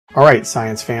Alright,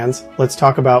 science fans, let's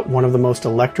talk about one of the most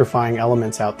electrifying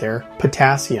elements out there,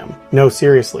 potassium. No,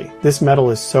 seriously, this metal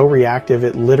is so reactive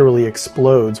it literally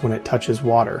explodes when it touches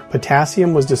water.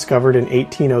 Potassium was discovered in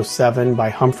 1807 by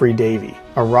Humphrey Davy,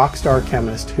 a rock star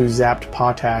chemist who zapped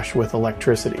potash with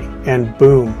electricity. And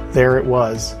boom, there it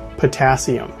was.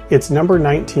 Potassium. It's number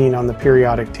 19 on the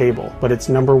periodic table, but it's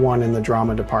number 1 in the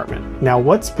drama department. Now,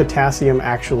 what's potassium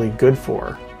actually good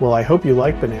for? Well, I hope you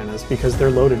like bananas because they're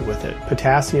loaded with it.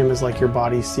 Potassium is like your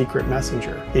body's secret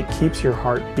messenger. It keeps your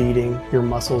heart beating, your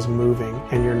muscles moving,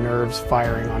 and your nerves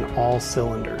firing on all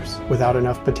cylinders. Without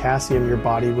enough potassium, your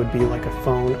body would be like a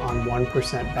phone on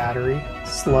 1% battery,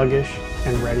 sluggish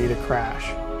and ready to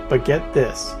crash. But get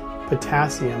this,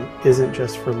 potassium isn't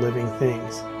just for living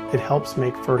things. It helps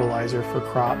make fertilizer for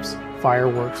crops,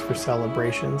 fireworks for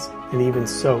celebrations, and even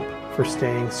soap for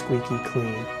staying squeaky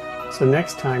clean. So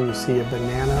next time you see a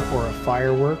banana or a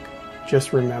firework,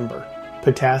 just remember,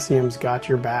 potassium's got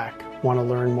your back. Want to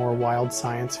learn more wild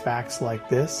science facts like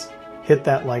this? Hit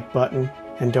that like button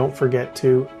and don't forget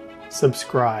to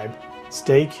subscribe.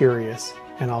 Stay curious,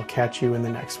 and I'll catch you in the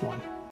next one.